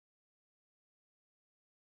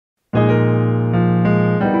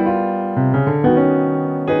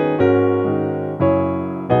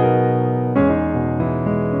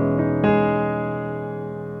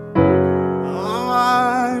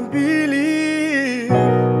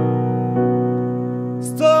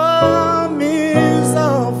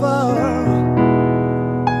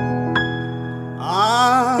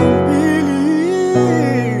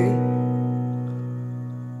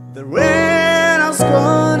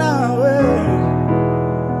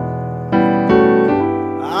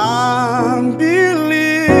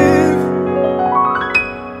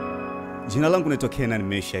naitwa Kenan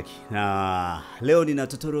Meshaki na leo nina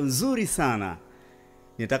tutorial nzuri sana.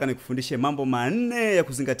 Ninataka nikufundishe mambo 4 ya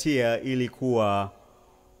kuzingatia ili kuwa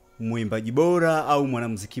muimbaji bora au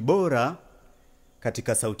mwanamuziki bora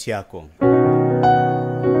katika sauti yako.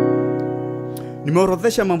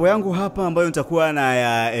 Nimeorodhesha mambo yangu hapa ambayo nitakuwa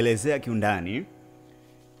nayaelezea kiundani.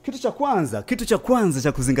 Kitu cha kwanza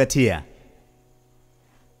cha kuzingatia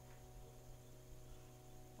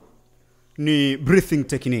ni breathing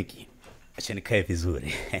technique. Acha nikae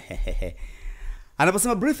vizuri.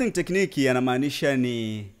 Anaposema breathing technique anamaanisha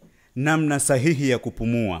ni namna sahihi ya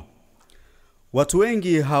kupumua. Watu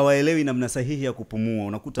wengi hawaelewi namna sahihi ya kupumua.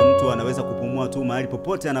 Unakuta mtu anaweza kupumua tu mahali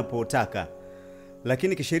popote anapotaka.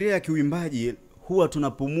 Lakini kisheria ya kiuimbaji huwa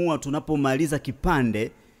tunapumua tunapomaliza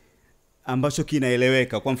kipande ambacho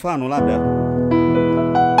kinaeleweka. Kwa mfano labda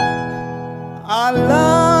I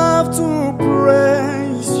love to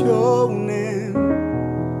praise your name,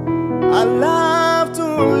 I love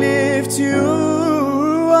to lift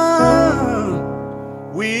you up,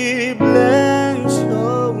 we bless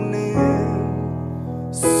your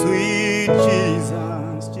name, sweet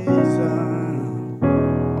Jesus, Jesus.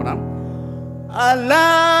 I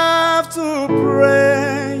love to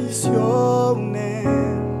praise your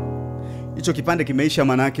name. Hicho kipande kimeisha,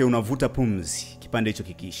 maana yake unavuta pumzi. Kipande hicho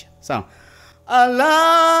kikisha. Sawa? I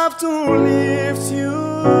love to lift you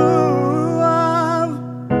up.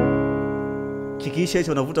 Kikisha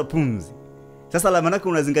hicho unavuta pumzi. Sasa la maana yake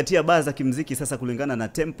unazingatia baa za kimuziki sasa kulingana na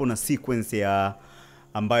tempo na sequence ya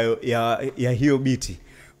ambayo ya hiyo beat.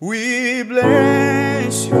 We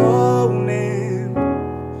bless your name,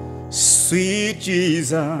 sweet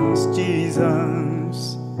Jesus,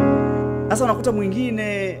 Jesus. Sasa unakuta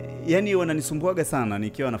mwingine yani wananisumbuaga sana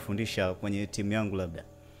nikiwa nafundisha kwenye timu yangu labda.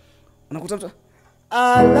 Unakuta mtu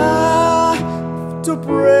I love to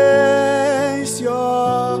praise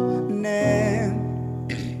your name,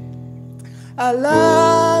 I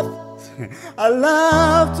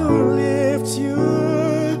love to lift you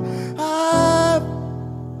up,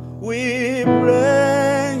 we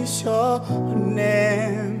praise your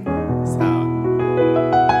name. Sawa.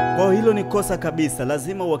 Kwa hilo ni kosa kabisa.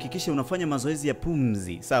 Lazima uhakikishe unafanya mazoezi ya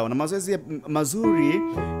pumzi. Sawa? Na mazoezi mazuri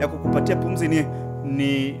ya kukupatia pumzi ni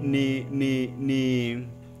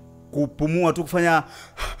kupumua tu, kufanya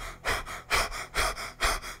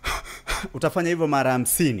utafanya hivyo mara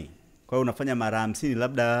 50. Kwa hiyo unafanya mara 50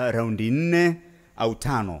 labda raundi 4 au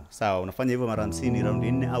 5. Sawa? Unafanya hivyo mara 50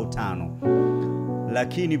 raundi 4 au 5.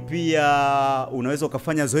 Lakini pia unaweza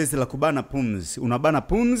ukafanya zoezi la kubana pumzi. Unabana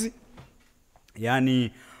pumzi,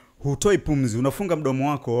 yani hutoi pumzi, unafunga mdomo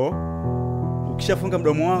wako. Ukishafunga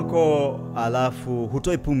mdomo wako alafu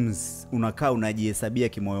hutoi pumzi, unakaa unajihesabia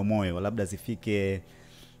kimoyomoyo, labda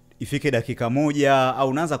ifike dakika 1 au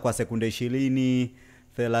unaanza kwa sekunde 20,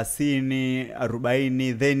 30,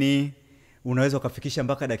 40, then unaweza ukafikisha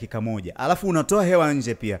mpaka dakika 1. Alafu unatoa hewa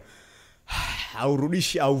nje pia. Au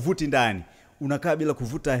rudishi au vuti ndani. Unakaa bila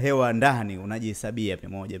kuvuta hewa ndani, unajihesabia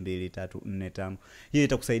 1 2 3 4 5. Hii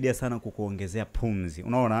itakusaidia sana kukuongezea pumzi.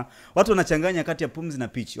 Unaona? Watu wanachanganya kati ya pumzi na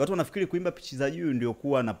pitch. Watu wanafikiri kuimba pitch za juu ndio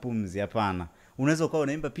kuwa na pumzi. Hapana. Unaweza ukawa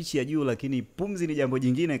unaimba pitch ya juu lakini pumzi ni jambo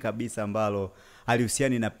jingine kabisa ambalo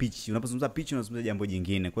halihusiani na pitch. Unapozungumza pitch unazungumza jambo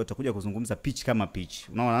jingine. Kwa hiyo tutakuja kuzungumza pitch kama pitch.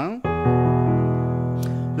 Unaona?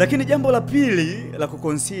 Lakini jambo la pili la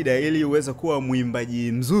kuconsider ili uweze kuwa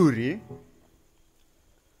muimbaji mzuri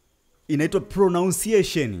inaitwa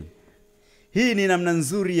pronunciation. Hii ni namna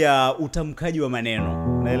nzuri ya utamkaji wa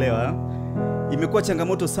maneno. Unaelewa? Imekuwa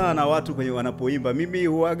changamoto sana watu kwenye wanapoimba. Mimi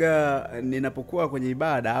huaga ninapokuwa kwenye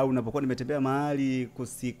ibada au ninapokuwa nimetembea mahali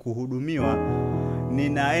kuhudumiwa,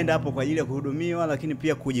 ninaenda hapo kwa ajili ya kuhudumiwa lakini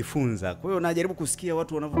pia kujifunza. Kwa hiyo najaribu kusikia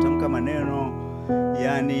watu wanavyotamka maneno.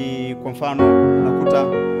 Yani kwa mfano unakuta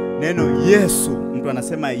neno Yesu, mtu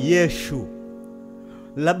anasema Yeshu.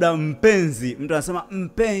 Labda mpenzi, mtu anasema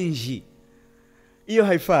mpenzi. Hiyo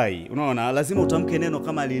haifai. Unaona, lazima utamke neno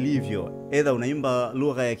kama lilivyo. Either unaimba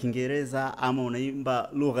lugha ya Kiingereza ama unaimba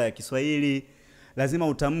lugha ya Kiswahili, lazima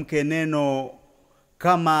utamke neno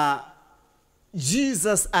kama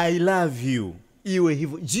Jesus I love you. Iwe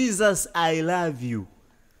hivyo, Jesus I love you.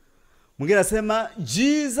 Mwingine anasema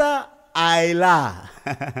Jesus I love.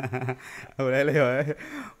 Unaelewa?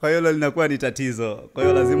 Kwa hiyo hilo linakuwa ni tatizo. Kwa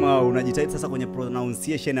hiyo lazima unajitahidi sasa kwenye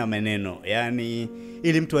pronunciation ya maneno. Yani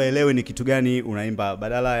ili mtu aelewe ni kitu gani unaimba,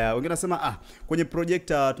 badala ya wengine nasema kwenye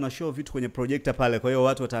projector tuna show vitu kwenye projector pale, kwa hiyo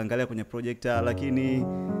watu wataangalia kwenye projector, lakini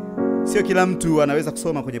sio kila mtu anaweza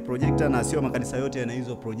kusoma kwenye projector na sio makanisa yote yana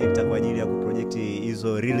hizo projector kwa ajili ya kuproject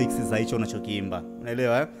hizo lyrics za hicho unachokiimba.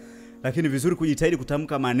 Unaelewa? Lakini vizuri kujitahidi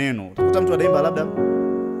kutamka maneno. Utakuta mtu anaimba labda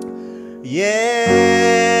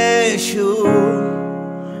Yesu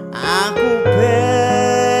akupenda,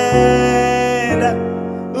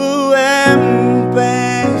 uwe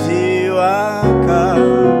mpenzi wa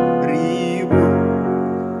karibu.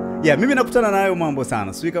 Mimi nakutana na hayo mambo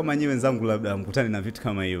sana. Sijui kama nyinyi wenzangu labda mkutani na vitu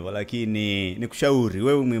kama hivyo, lakini nikushauri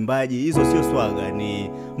wewe mwimbaji, hizo sio swaga, ni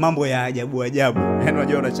mambo ya ajabu ajabu. Yaani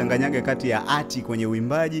unajua unachanganyaga kati ya ati kwenye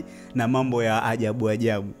uimbaji na mambo ya ajabu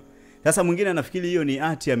ajabu. Sasa mwingine anafikiri hiyo ni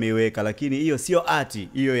ati ameiweka, lakini hiyo sio ati.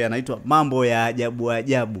 Hiyo yanaitwa mambo ya ajabu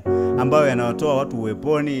ajabu ambayo yanawatoa watu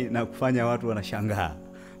uweponi na kufanya watu wanashangaa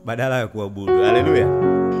badala ya kuabudu. Haleluya.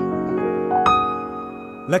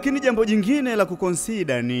 Lakini jambo jingine la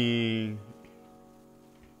kuconsider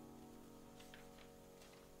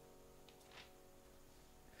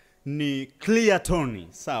ni clear tone.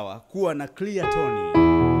 Sawa, kuwa na clear tone.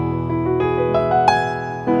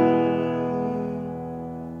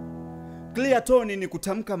 Clear tone ni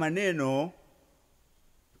kutamka maneno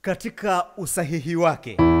katika usahihi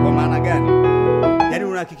wake. Kwa maana gani? Yaani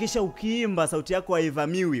unahakikisha ukiimba sauti yako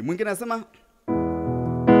haivamiwi. Mwingine anasema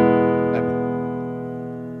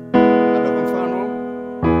labda kwa mfano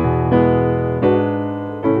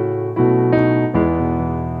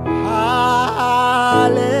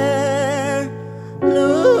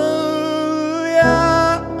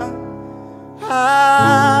haleluya,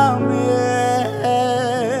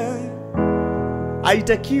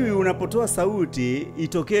 haitakiwi unapotoa sauti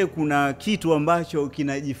itokee kuna kitu ambacho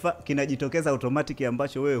kinajitokeza automatic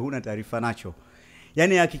ambacho wewe huna taarifa nacho.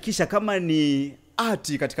 Yaani hakikisha kama ni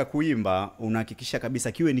ati katika kuimba, unahakikisha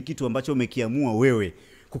kabisa kiwe ni kitu ambacho umekiamua wewe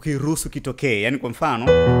kukiruhusu kitokee. Yaani kwa mfano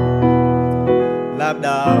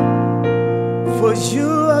labda for you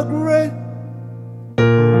are great,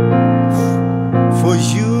 for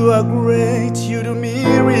you are great, you do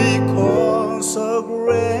miracles so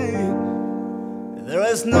great.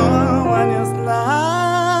 There is no one else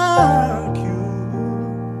like you.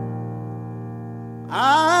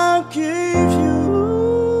 I'll give you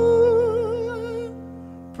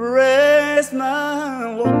praise,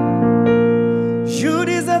 my Lord. You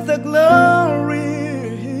deserve the glory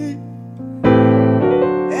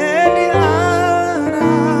and the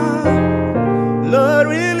honor. Lord,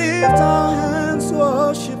 we lift our hands,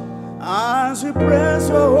 worship as we praise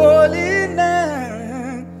your holy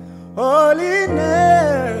name, holy name.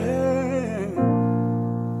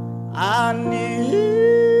 I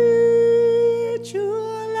need you,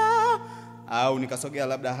 Lord. Au nikasogea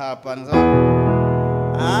labda hapa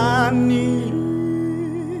I need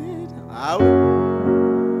au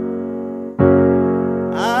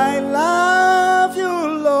I love you,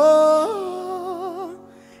 Lord.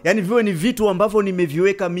 Yaani viwe ni vitu ambavyo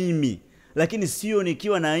nimeviweka mimi, lakini sio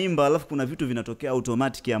nikiwa naimba alafu kuna vitu vinatokea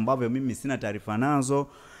automatic ambavyo mimi sina taarifa nazo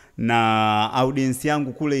na audience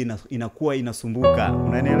yangu kule inakuwa inasumbuka.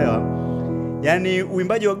 Unanielewa? Yaani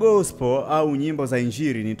uimbaji wa gospel au nyimbo za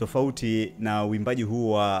injili ni tofauti na uimbaji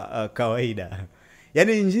huu wa kawaida.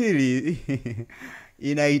 Yaani injili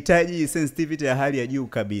inahitaji sensitivity ya hali ya juu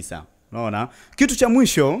kabisa. Unaona? Kitu cha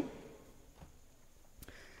mwisho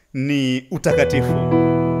ni utakatifu.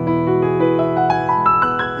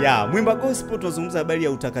 Mwimba gospel tunazungumza habari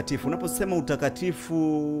ya utakatifu. Unaposema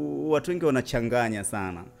utakatifu, watu wengi wanachanganya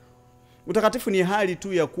sana. Utakatifu ni hali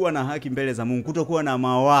tu ya kuwa na haki mbele za Mungu, kutokuwa na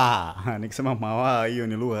mawaa. Nikisema mawaa, hiyo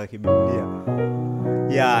ni lugha ya Kibiblia.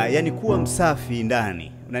 Yaani kuwa msafi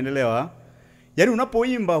ndani. Unaelewa? Yaani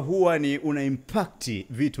unapoimba huwa ni una impact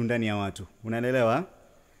vitu ndani ya watu. Unaelewa?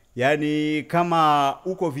 Yaani kama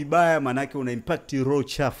uko vibaya manake una impact roho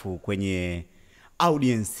chafu kwenye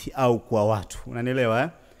audience au kwa watu. Unaelewa?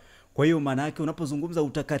 Kwa hiyo maana yake unapozungumza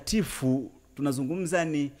utakatifu, tunazungumza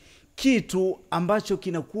ni kitu ambacho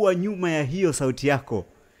kinakuwa nyuma ya hiyo sauti yako.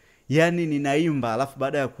 Yaani ninaimba alafu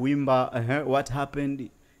baada ya kuimba what happened?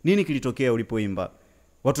 Nini kilitokea ulipoimba?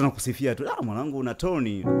 Watu wanakusifia tu, mwanangu una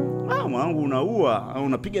toni, mwanangu unaua, au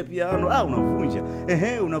unapiga piano, unavunja.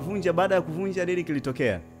 Unavunja, baada ya kuvunja nini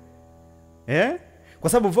kilitokea? Kwa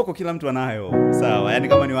sababu voko kila mtu anayo. Sawa, yani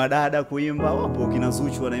kama ni wadada kuimba, wapo kina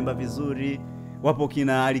Zuchu wanaimba vizuri, wapo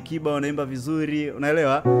kina Alikiba wanaimba vizuri,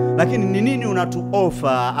 unaelewa? Lakini ni nini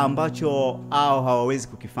unatu-offer ambacho hao hawawezi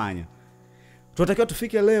kukifanya? Tunatakiwa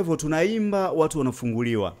tufike level tunaimba watu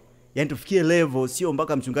wanafunguliwa. Yaani tufikie level sio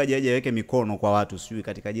mpaka mchungaji aje aweke mikono kwa watu sijui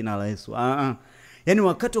katika jina la Yesu. Yaani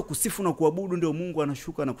wakati wa kusifu na kuabudu ndio Mungu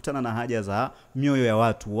anashuka na kukutana na haja za mioyo ya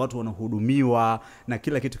watu. Watu wanahudumiwa na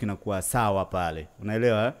kila kitu kinakuwa sawa pale.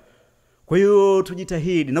 Unaelewa? Kwa hiyo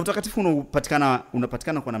tujitahidi. Na utakatifu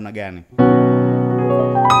unapatikana kwa namna gani?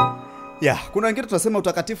 Kuna wengine tunasema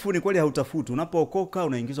utakatifu ni kweli hautafuti. Unapookoka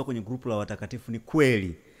unaingizwa kwenye grupu la watakatifu, ni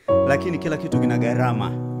kweli. Lakini kila kitu kina gharama.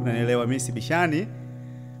 Unanielewa? Mimi sibishani.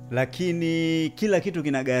 lakini kila kitu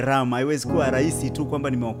kina gharama. Haiwezi kuwa rahisi tu kwamba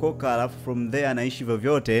nimeokoka alafu from there naishi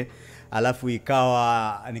vyovyote alafu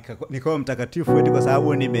nikawa mtakatifu eti kwa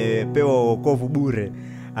sababu nimepewa wokovu bure.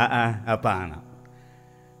 Hapana.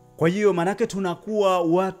 Kwa hiyo manake tunakuwa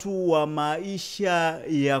watu wa maisha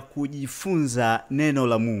ya kujifunza neno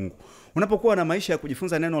la Mungu. Unapokuwa na maisha ya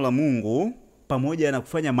kujifunza neno la Mungu pamoja na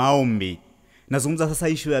kufanya maombi. Nazungumza sasa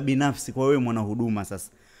issue ya binafsi kwa wewe mwanahuduma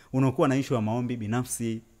sasa. Unakuwa na issue ya maombi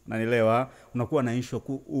binafsi, unanielewa? Unakuwa na issue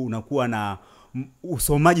unakuwa na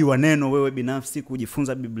usomaji wa neno wewe binafsi,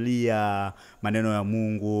 kujifunza Biblia, maneno ya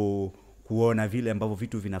Mungu, kuona vile ambavyo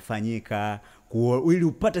vitu vinafanyika, ili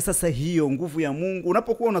upate sasa hiyo nguvu ya Mungu.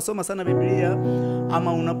 Unapokuwa unasoma sana Biblia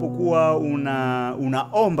ama unapokuwa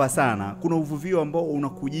unaomba sana, kuna uvuvio ambao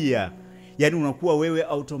unakujia. Yaani unakuwa wewe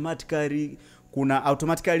automatically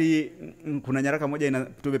kuna nyaraka moja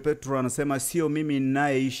Mtume Petro anasema sio mimi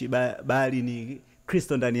ninayeishi bali ni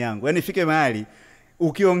Kristo ndani yangu. Yaani ifike mahali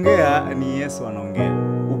ukiongea ni Yesu anaongea,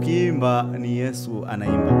 ukiimba ni Yesu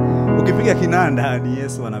anaimba, ukipiga kinanda ni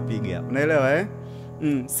Yesu anapiga. Unaelewa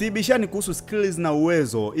Si bishani kuhusu skills na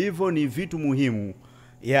uwezo, hivyo ni vitu muhimu.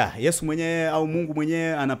 Yesu mwenyewe au Mungu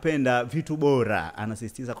mwenyewe anapenda vitu bora.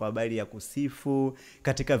 Anasisitiza kwa habari ya kusifu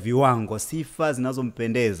katika viwango, sifa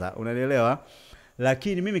zinazompendeza. Unaelewa?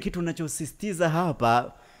 Lakini mimi kitu ninachosisitiza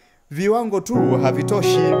hapa, viwango tu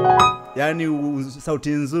havitoshi. Yaani sauti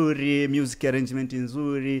nzuri, music arrangement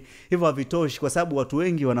nzuri, hivyo havitoshi kwa sababu watu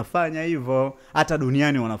wengi wanafanya hivyo, hata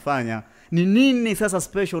duniani wanafanya. Ni nini sasa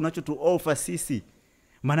special unachotu offer sisi?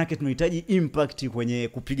 Manake tunahitaji impact kwenye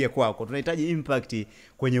kupiga kwako. Tunahitaji impact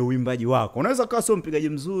kwenye uimbaji wako. Unaweza kuwa sio mpigaji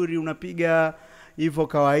mzuri, unapiga hivyo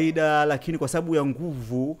kawaida, lakini kwa sababu ya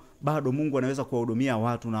nguvu bado Mungu anaweza kuwahudumia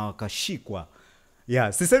watu na wakashikwa.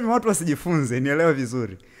 Sisemi watu wasijifunze, nielewe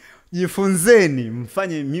vizuri. Jifunzeni,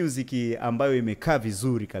 mfanye music ambayo imekaa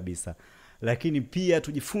vizuri kabisa. Lakini pia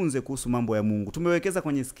tujifunze kuhusu mambo ya Mungu. Tumewekeza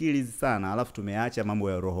kwenye skills sana, alafu tumeacha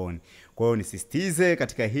mambo ya rohoni. Kwa hiyo nisisitize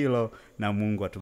katika hilo na Mungu